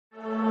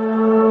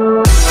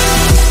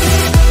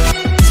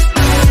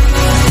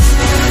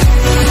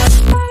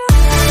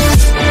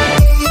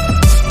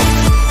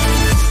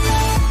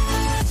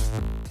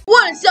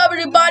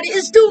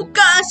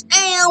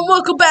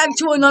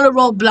to another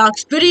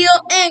Roblox video,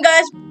 and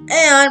guys,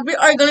 we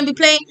are gonna be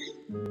playing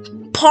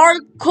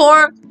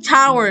Parkour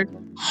Tower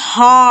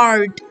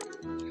hard.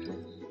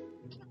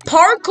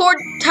 Parkour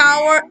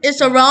Tower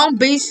is a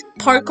round-based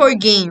parkour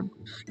game.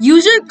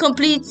 User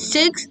complete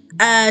 6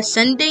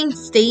 ascending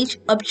stage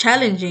of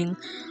challenging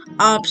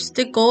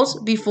obstacles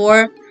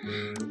before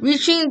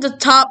reaching the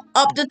top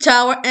of the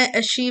tower and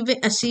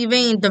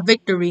achieving the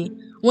victory.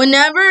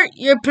 Whenever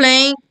you're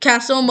playing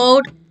castle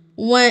mode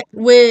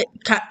with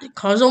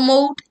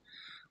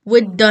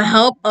the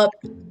help of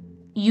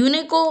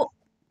unique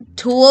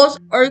tools,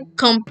 or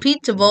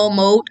competitive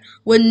mode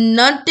with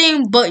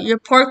nothing but your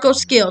parkour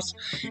skills,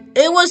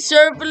 it will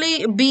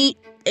certainly be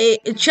a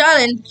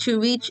challenge to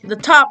reach the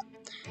top.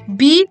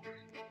 Be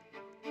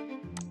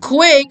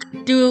quick,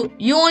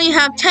 you only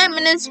have 10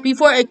 minutes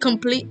before a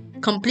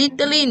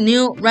completely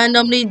new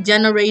randomly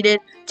generated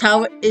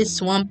tower is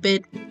swamped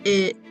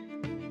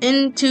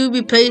in to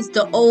replace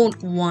the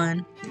old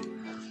one.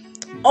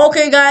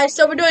 Okay guys,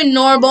 so we're doing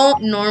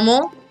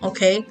normal,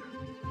 okay.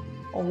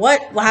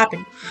 What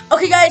happened?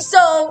 Okay guys,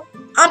 so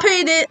I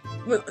played it.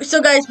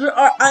 So guys,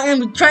 I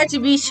am trying to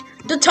reach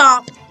the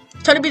top.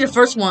 Try to be the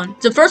first one.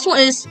 The first one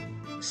is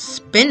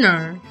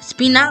spinner.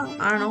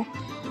 I don't know.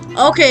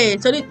 Okay,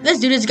 so let's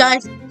do this,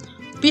 guys.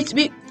 Be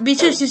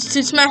sure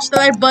to smash the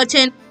like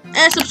button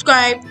and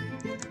subscribe.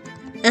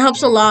 It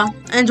helps a lot.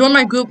 And join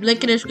my group,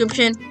 link in the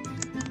description.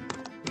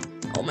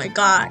 Oh my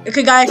god.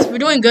 Okay guys, we're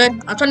doing good.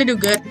 I'm trying to do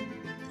good.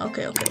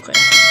 Okay.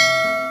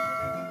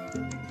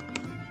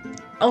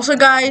 Also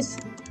guys,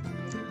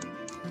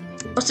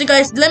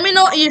 let me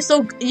know if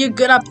you're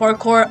good at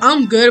parkour.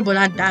 I'm good, but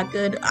not that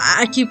good.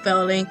 I keep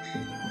failing.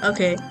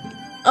 Okay.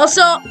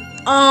 Also,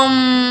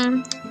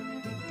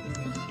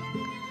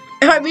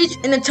 if I reach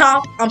in the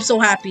top, I'm so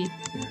happy.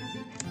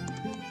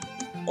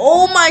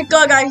 Oh my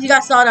god, guys, you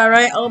guys saw that,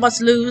 right? I was about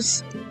to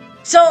lose.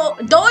 So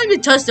don't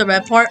even touch the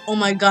red part. Oh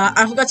my god,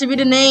 I forgot to read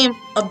the name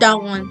of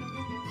that one.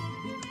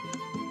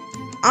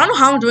 I don't know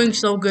how I'm doing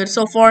so good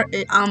so far.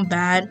 I'm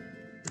bad.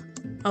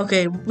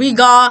 Okay, we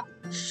got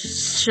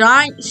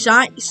Cyan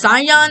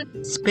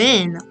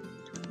Spin.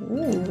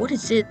 Ooh, what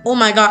is it? Oh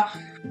my god,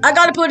 I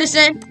gotta put this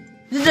in.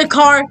 This is a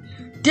card.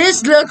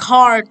 This look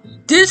hard.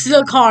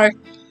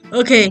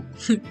 Okay.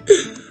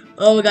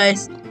 Oh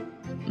guys.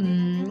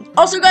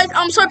 Also guys,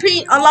 I'm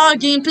sorry a lot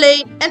of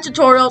gameplay and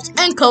tutorials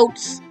and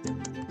codes.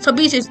 So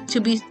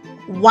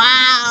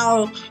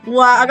wow,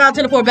 I gotta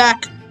teleport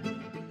back.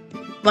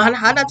 But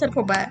how did I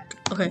teleport back?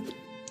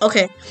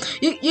 Okay.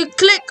 You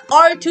click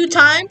R 2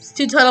 times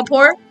to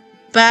teleport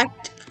back.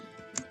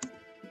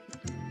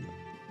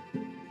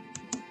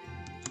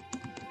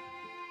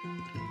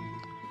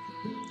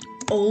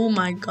 Oh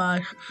my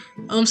god,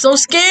 I'm so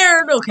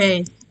scared.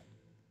 Okay,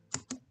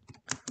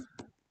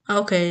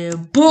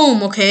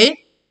 boom. Okay.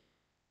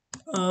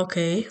 Oh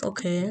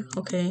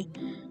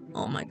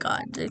my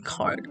god, the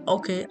card.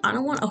 Okay, I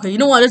don't want. Okay, you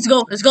know what? Let's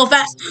go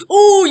fast.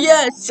 Oh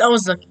yes, I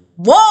was like,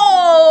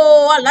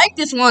 whoa, I like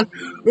this one.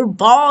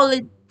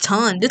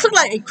 Ton. This looks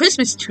like a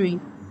Christmas tree.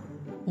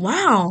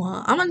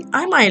 Wow,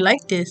 I might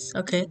like this.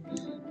 Okay.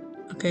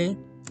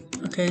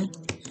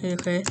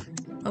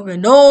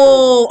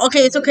 No.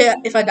 Okay, it's okay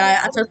if I die.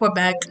 I teleport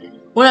back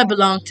where I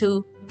belong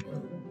to.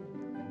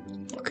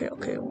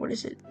 Okay. What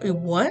is it? Wait,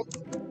 what?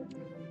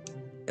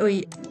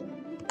 Wait,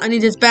 I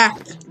need this back.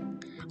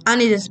 That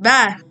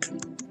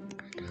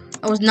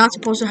was not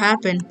supposed to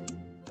happen.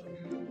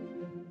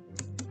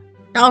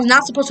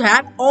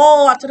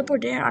 Oh, I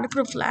teleport there. I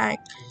put a flag.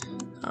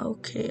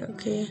 Okay.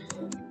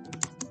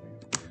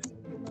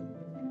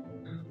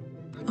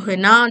 Okay,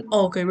 now.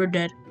 Oh, okay, we're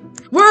dead.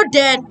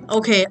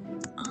 Okay.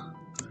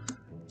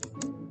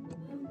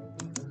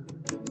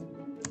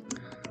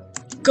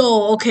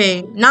 Go.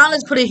 Okay, now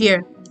let's put it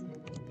here.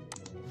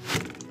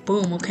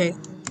 Boom. Okay.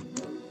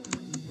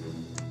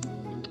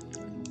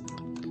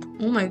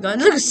 Oh my god,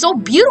 this looks so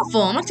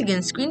beautiful. I'm actually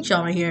getting a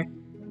screenshot right here.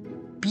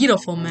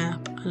 Beautiful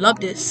map. I love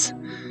this.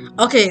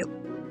 Okay.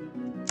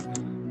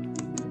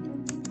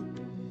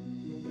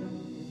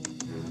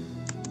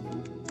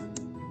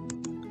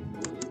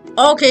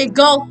 Okay,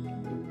 go.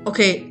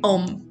 Okay,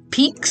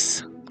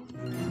 peaks.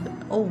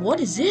 Oh, what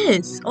is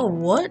this?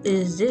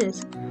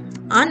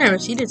 I never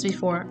seen this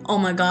before. Oh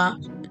my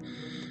god.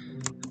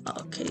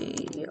 Okay.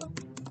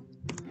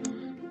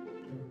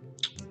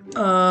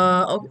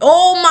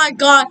 Oh my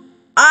god.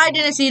 I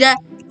didn't see that.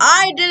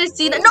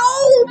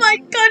 No, my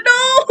god,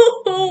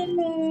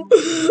 no.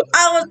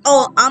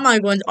 I'm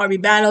not going to RB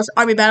battles.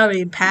 RB battle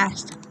already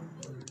passed.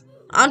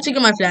 I'm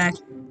taking my flag.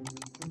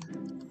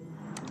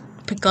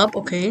 Pick up,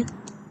 okay.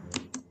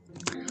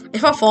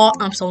 If I fall,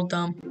 I'm so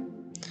dumb.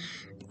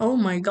 Oh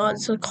my god,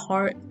 it's a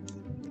card.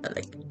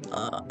 Like,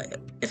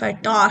 if I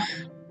die.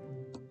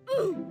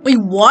 Wait,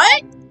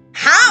 what?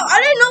 How? I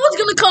didn't know it was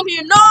gonna come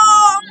here. No,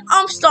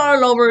 I'm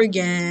starting over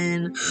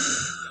again.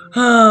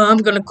 I'm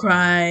gonna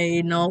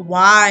cry. No,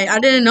 why? I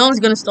didn't know it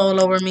was gonna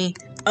stall over me.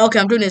 Okay,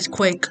 I'm doing this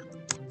quick.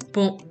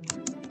 Boom.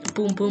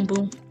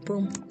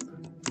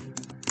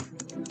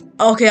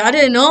 Okay, I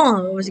didn't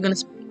know it was gonna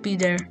be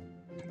there.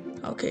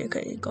 Okay,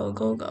 okay. Go,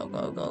 go, go,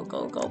 go, go,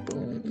 go, go.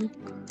 Boom.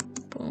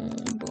 Boom,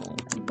 boom,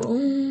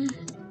 boom.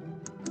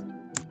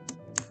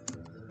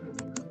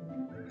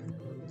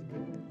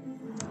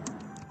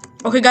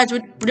 Okay, guys, we're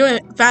doing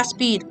it. Fast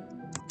speed.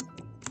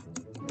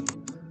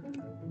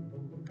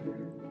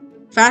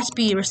 Fast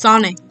speed. We're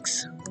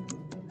Sonics.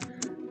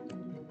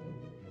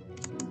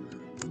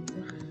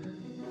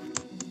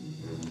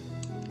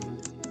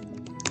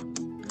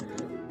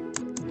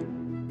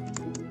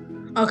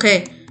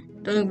 Okay.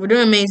 We're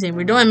doing amazing.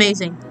 We're doing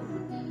amazing.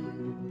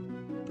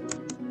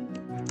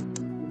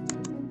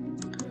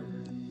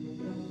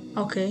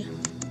 Okay.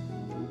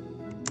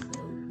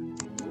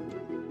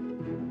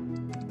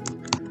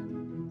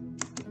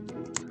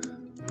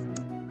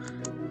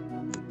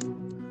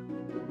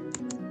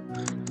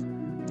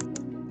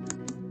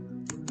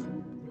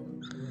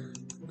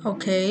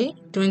 Okay.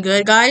 Doing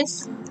good,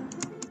 guys.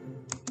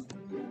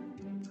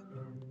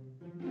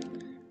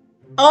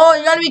 Oh,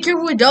 you gotta be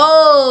careful with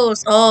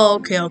those. Oh,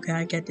 okay, okay,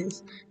 I get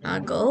this. Now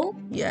go.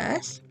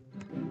 Yes.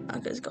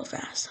 Okay, let's go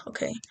fast.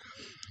 Okay.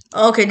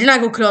 Okay, do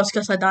not go close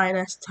because I die.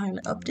 That's time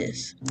to up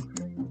this.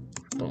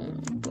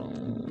 Boom,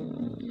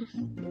 boom,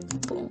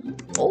 boom.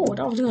 Oh,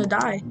 that was gonna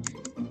die.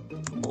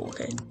 Oh,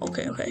 okay,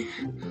 okay, okay.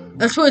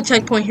 Let's put a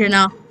checkpoint here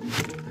now.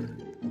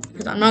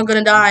 Because I'm not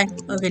gonna die.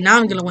 Okay, now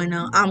I'm gonna win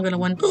now. I'm gonna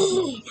win.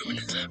 Oh, are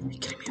you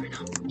kidding me right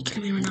now? Are you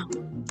kidding me right now?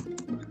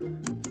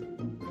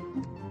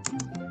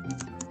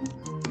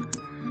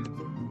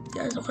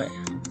 Yes, okay.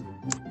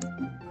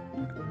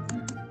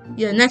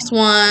 Yeah, next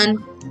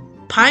one.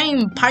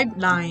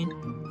 Pipeline.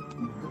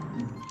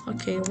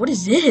 Okay, what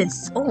is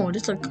this? Oh,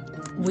 this look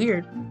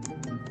weird.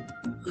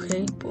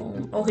 Okay,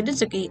 boom. Okay, this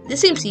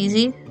seems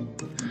easy.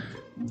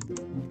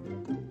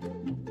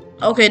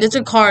 Okay, this is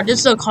a card. This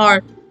is a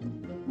card.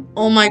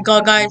 Oh my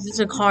god, guys, this is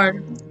a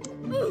card.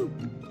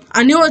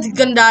 I knew I was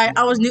gonna die.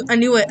 I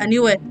knew it. I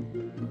knew it.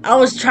 I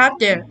was trapped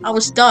there. I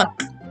was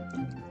stuck.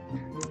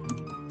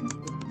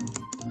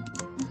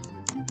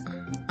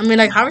 I mean,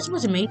 like, how are we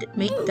supposed to make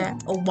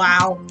that? Oh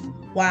wow,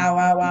 wow,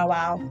 wow, wow,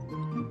 wow.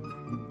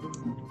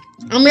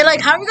 I mean,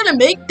 like, how are we gonna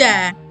make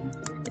that?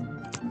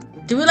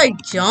 Do we like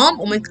jump?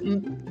 Oh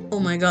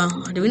my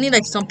god. Do we need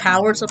like some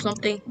powers or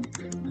something?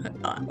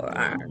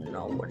 I don't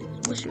know.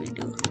 What should we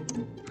do?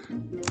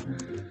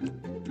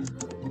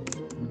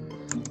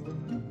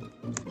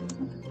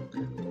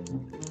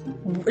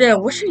 Yeah,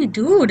 what should we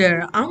do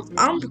there?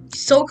 I'm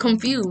so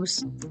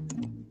confused.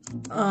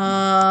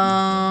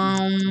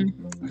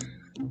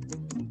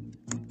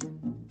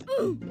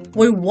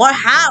 Wait, what?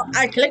 How?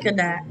 I clicked on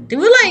that. Do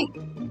we like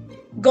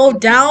go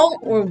down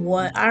or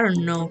what? I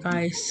don't know,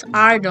 guys.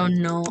 I don't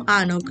know.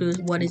 I don't know,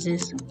 what is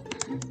this?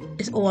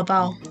 It's all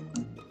about.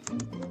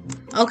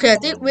 Okay, I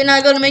think we're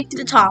not gonna make it to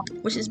the top,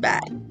 which is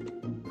bad.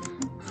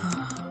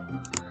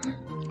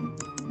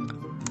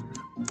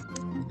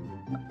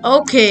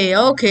 Okay,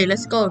 okay,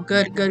 let's go.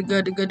 Good, good,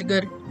 good, good,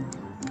 good.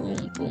 Boom,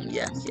 boom.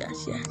 Yes,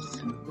 yes, yes.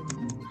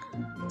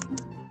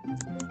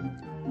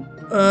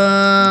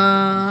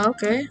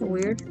 Okay,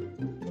 weird.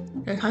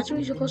 Like, how are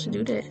we supposed to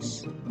do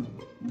this?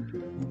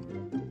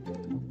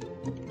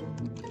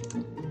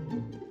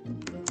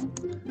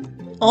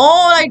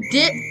 Oh, I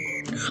did.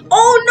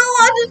 Oh no,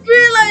 I just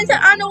realized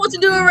that I know what to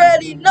do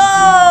already.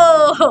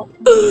 No!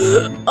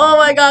 Oh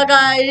my god,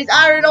 guys.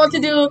 I already know what to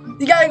do.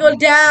 You gotta go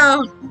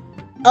down.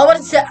 I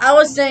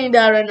was saying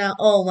that right now.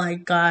 Oh my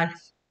god.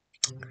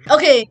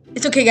 Okay,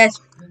 it's okay, guys.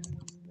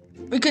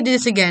 We could do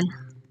this again.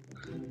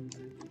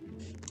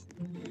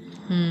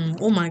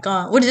 Oh my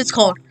god. What is this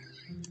called?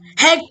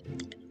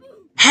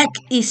 Heck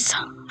is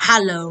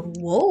Hollow.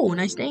 Whoa,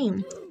 nice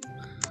name.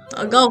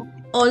 Go.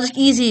 Oh, it's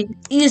easy.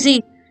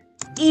 Easy.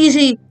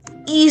 Easy.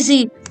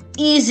 Easy.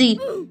 Easy.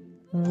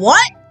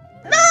 What?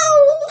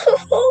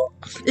 No!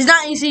 It's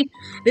not easy.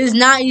 This is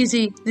not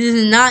easy. This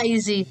is not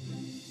easy.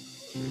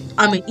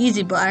 I mean,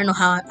 easy, but I don't know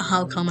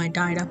how come I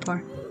died that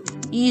part.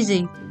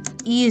 Easy.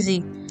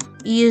 Easy.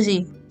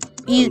 Easy.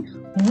 Easy.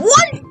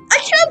 What? I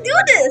can't do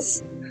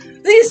this!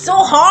 This is so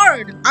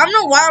hard. I don't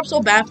know why I'm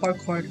so bad at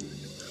parkour.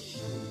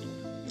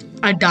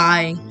 I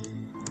die.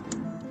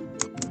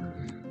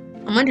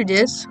 I'm gonna do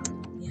this.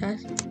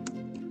 Yes.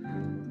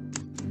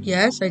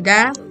 Yes, like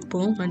that.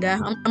 Boom, like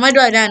that. I might do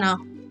like that now.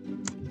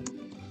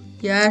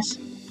 Yes.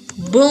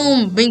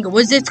 Boom, bingo.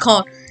 What's this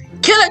called?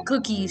 Killer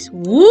cookies.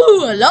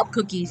 Woo, I love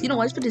cookies. You know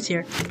what? Let's put this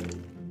here.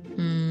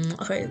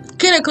 Okay.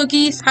 Killer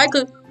cookies. Hi,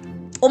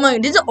 oh my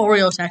god, these are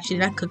Oreos actually,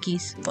 not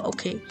cookies. But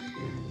okay.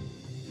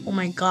 Oh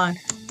my god.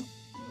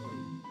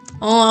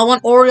 Oh, I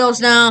want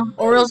Oreos now.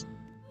 Oreos.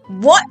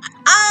 What?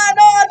 Ah,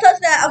 no, I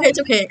touched that. Okay, it's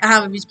okay. I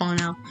have a respawn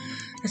now.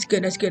 That's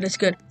good. That's good. That's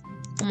good.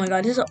 Oh my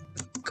god, these are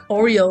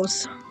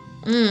Oreos.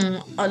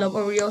 I love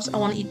Oreos. I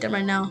want to eat them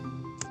right now.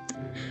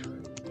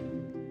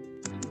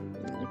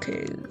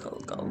 Okay,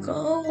 go, go,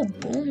 go.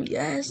 Boom,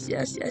 yes,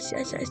 yes, yes,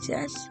 yes, yes,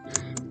 yes.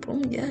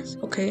 Boom, yes.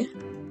 Okay.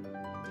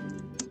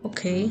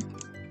 Okay.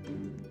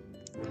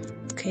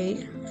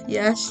 Okay.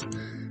 Yes.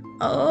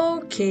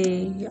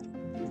 Okay.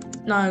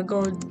 Now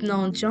go,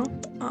 no,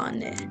 jump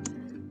on it.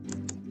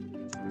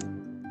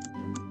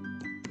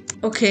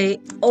 Okay.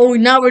 Oh,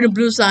 now we're in the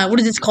blue side. What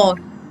is this called?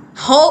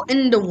 Hole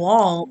in the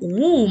wall.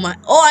 Ooh, my.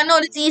 Oh, I know.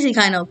 It's easy,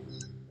 kind of.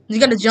 You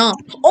gotta jump.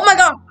 Oh my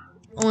god.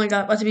 Oh my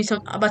god. About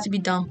to be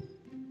dumb.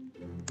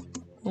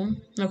 Oh,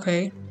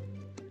 okay.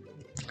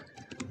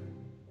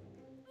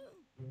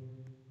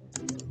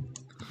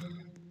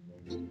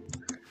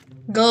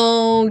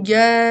 Go.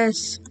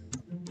 Yes.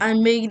 I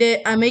made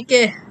it. I make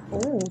it.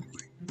 Oh.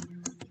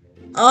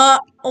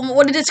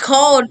 What is this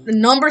called? The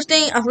numbers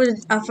thing?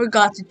 I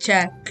forgot to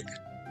check.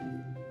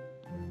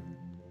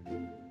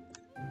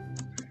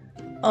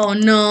 Oh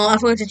no, I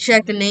forgot to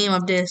check the name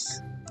of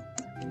this.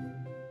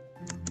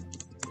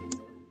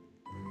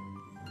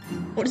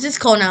 What is this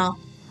called now?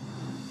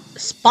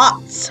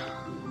 Spots.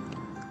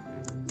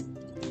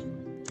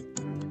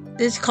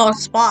 This is called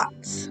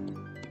spots.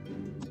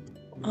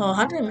 Oh,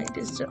 how did I make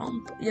this?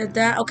 Yeah,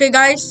 that. Okay,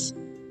 guys.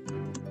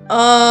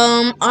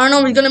 I don't know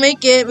if we're gonna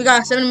make it. We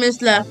got 7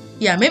 minutes left.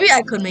 Yeah, maybe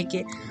I could make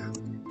it.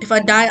 If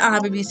I die, I'll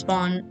have to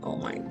respawn. Oh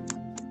my.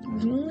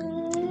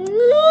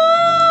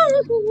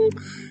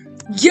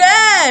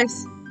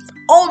 Yes!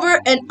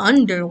 Over and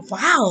under.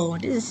 Wow,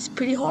 this is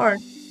pretty hard.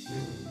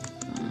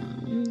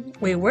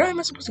 Wait, where am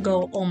I supposed to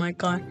go? Oh my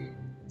god.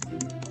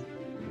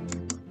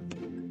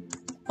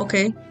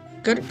 Okay.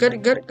 Good. Am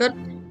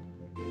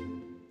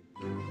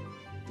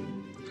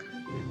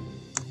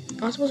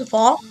I supposed to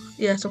fall?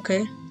 Yes,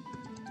 okay.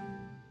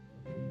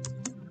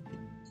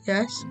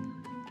 Yes.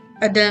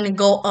 And then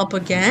go up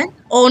again.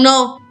 Oh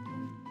no!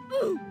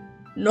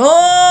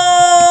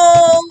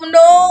 No!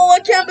 No! I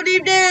can't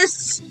believe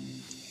this!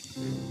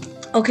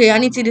 Okay, I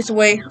need to see this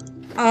way.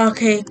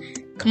 Okay.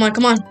 Come on.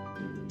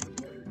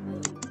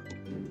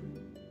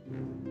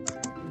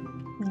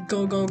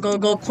 Go.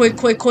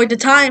 Quick the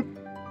time.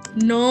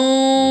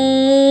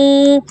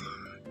 No.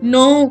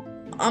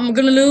 I'm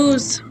gonna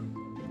lose.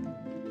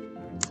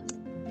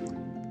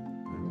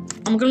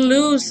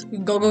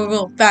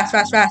 Go. Fast.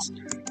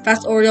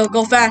 Fast, Oreo.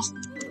 Go fast.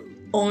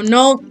 Oh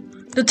no.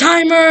 The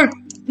timer.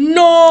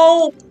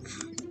 No.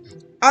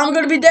 I'm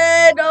gonna be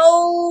dead.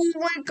 Oh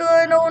my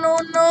god. No.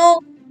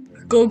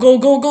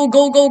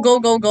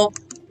 Go.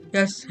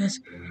 Yes.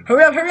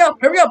 Hurry up.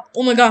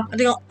 Oh my god. I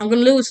think I'm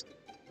gonna lose.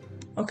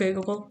 Okay,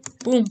 go.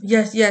 Boom.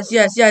 Yes. Get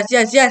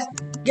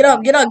up.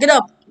 Yes.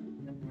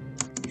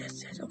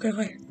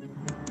 Okay.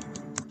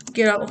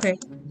 Get up. Okay.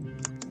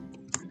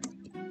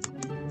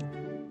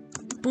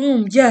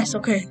 Boom. Yes.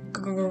 Okay.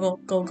 Go.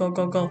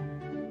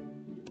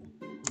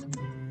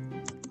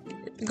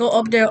 Go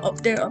up there.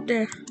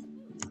 Okay.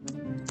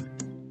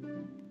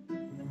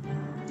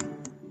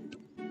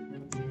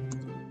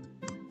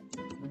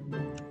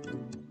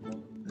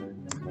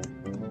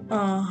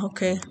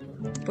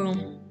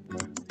 Boom.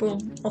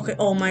 Okay.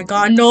 Oh my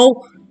god.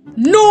 No.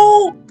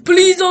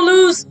 Please don't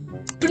lose.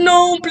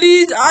 No,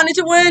 please. I need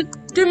to win.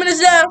 3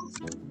 minutes left.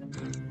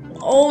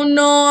 Oh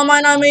no, I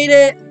might not made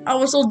it. I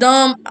was so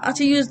dumb. I had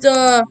to use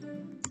the.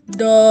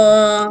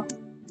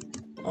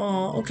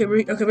 Oh, okay.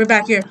 We're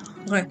back here.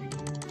 Okay.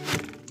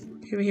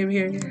 Here.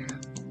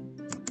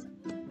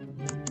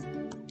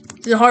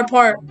 This is the hard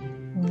part.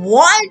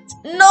 What?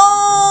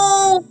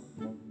 No!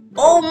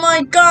 Oh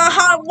my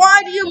god,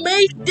 why do you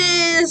make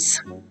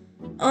this?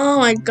 Oh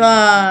my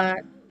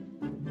god.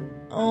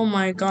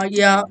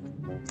 Yeah.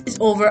 It's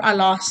over, I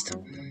lost.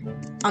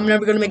 I'm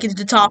never gonna make it to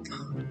the top.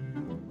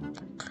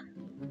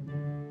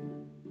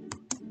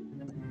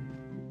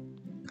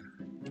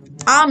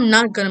 I'm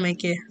not gonna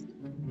make it.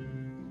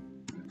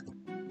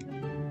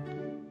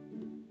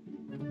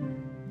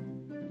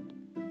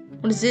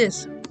 What is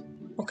this?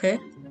 Okay.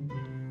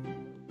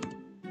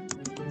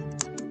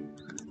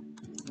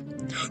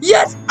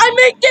 Yes! I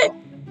made it!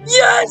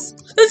 Yes!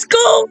 Let's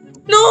go!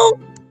 No!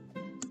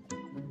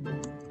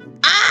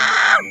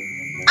 Ah!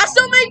 I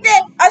still make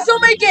it! I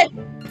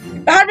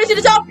had to to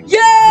the top!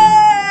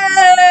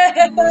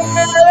 Yeah!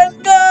 Let's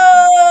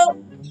go!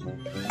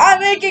 I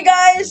make it,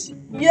 guys!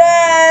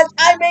 Yes!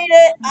 I made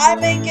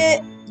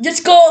it!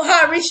 Just go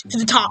how I reach to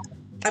the top.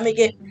 I make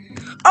it.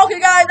 Okay,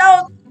 guys,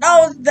 that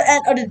was the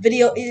end of this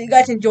video. If you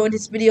guys enjoyed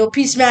this video,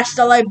 please smash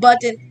the like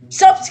button,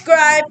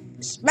 subscribe,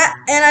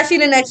 and I'll see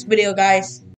you in the next video, guys.